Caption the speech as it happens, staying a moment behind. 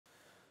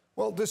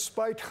Well,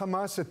 despite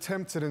Hamas'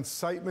 attempts at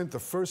incitement, the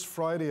first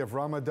Friday of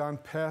Ramadan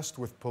passed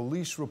with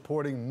police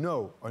reporting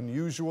no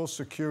unusual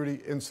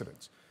security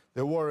incidents.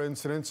 There were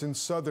incidents in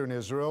southern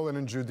Israel and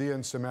in Judea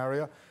and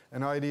Samaria,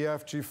 and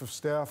IDF Chief of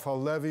Staff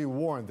Halevi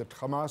warned that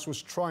Hamas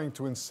was trying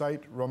to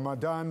incite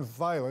Ramadan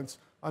violence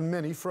on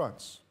many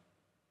fronts.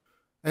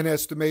 An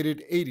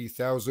estimated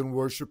 80,000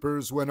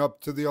 worshippers went up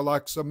to the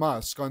Al-Aqsa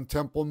Mosque on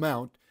Temple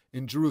Mount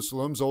in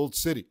Jerusalem's Old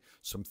City.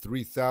 Some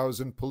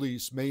 3,000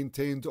 police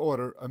maintained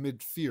order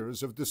amid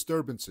fears of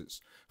disturbances.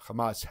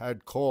 Hamas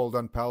had called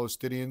on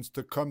Palestinians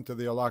to come to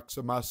the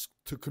Al-Aqsa Mosque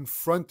to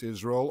confront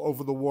Israel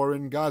over the war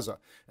in Gaza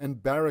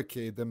and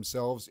barricade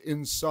themselves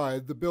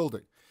inside the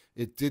building.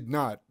 It did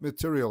not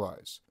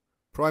materialize.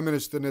 Prime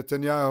Minister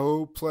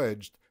Netanyahu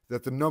pledged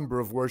that the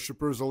number of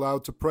worshippers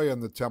allowed to pray on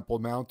the Temple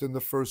Mount in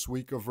the first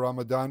week of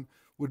Ramadan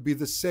would be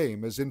the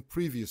same as in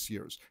previous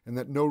years, and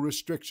that no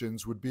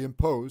restrictions would be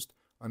imposed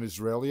on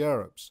Israeli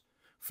Arabs.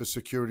 For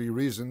security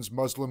reasons,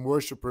 Muslim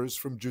worshippers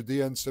from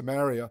Judea and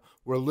Samaria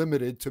were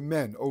limited to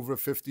men over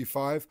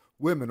 55,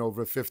 women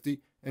over 50,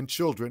 and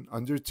children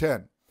under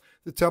 10.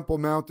 The Temple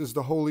Mount is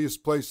the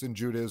holiest place in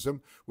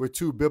Judaism, where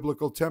two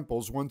biblical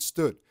temples once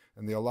stood,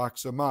 and the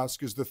Al-Aqsa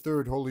Mosque is the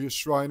third holiest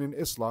shrine in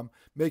Islam,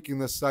 making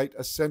the site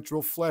a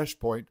central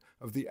flashpoint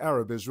of the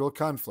Arab-Israel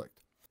conflict.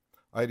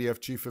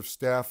 IDF Chief of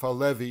Staff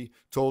Halevi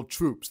told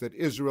troops that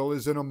Israel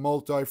is in a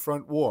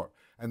multi-front war,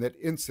 and that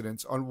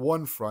incidents on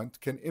one front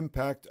can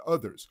impact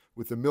others,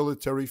 with the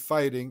military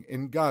fighting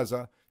in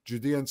Gaza,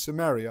 Judea and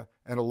Samaria,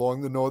 and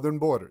along the northern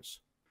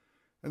borders.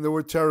 And there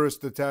were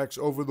terrorist attacks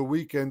over the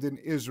weekend in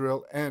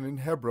Israel and in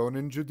Hebron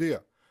in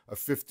Judea. A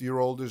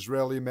 50-year-old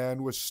Israeli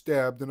man was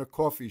stabbed in a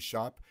coffee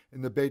shop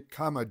in the Beit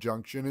Kama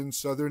junction in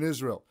southern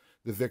Israel.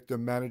 The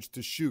victim managed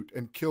to shoot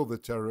and kill the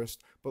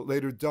terrorist, but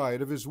later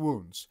died of his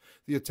wounds.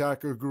 The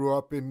attacker grew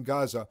up in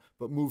Gaza,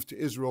 but moved to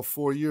Israel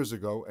 4 years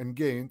ago and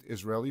gained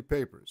Israeli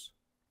papers.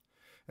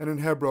 And in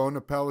Hebron,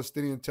 a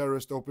Palestinian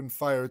terrorist opened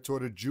fire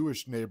toward a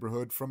Jewish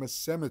neighborhood from a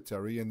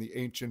cemetery in the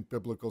ancient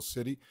biblical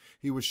city.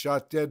 He was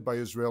shot dead by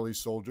Israeli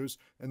soldiers,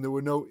 and there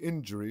were no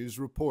injuries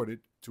reported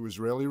to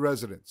Israeli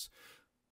residents.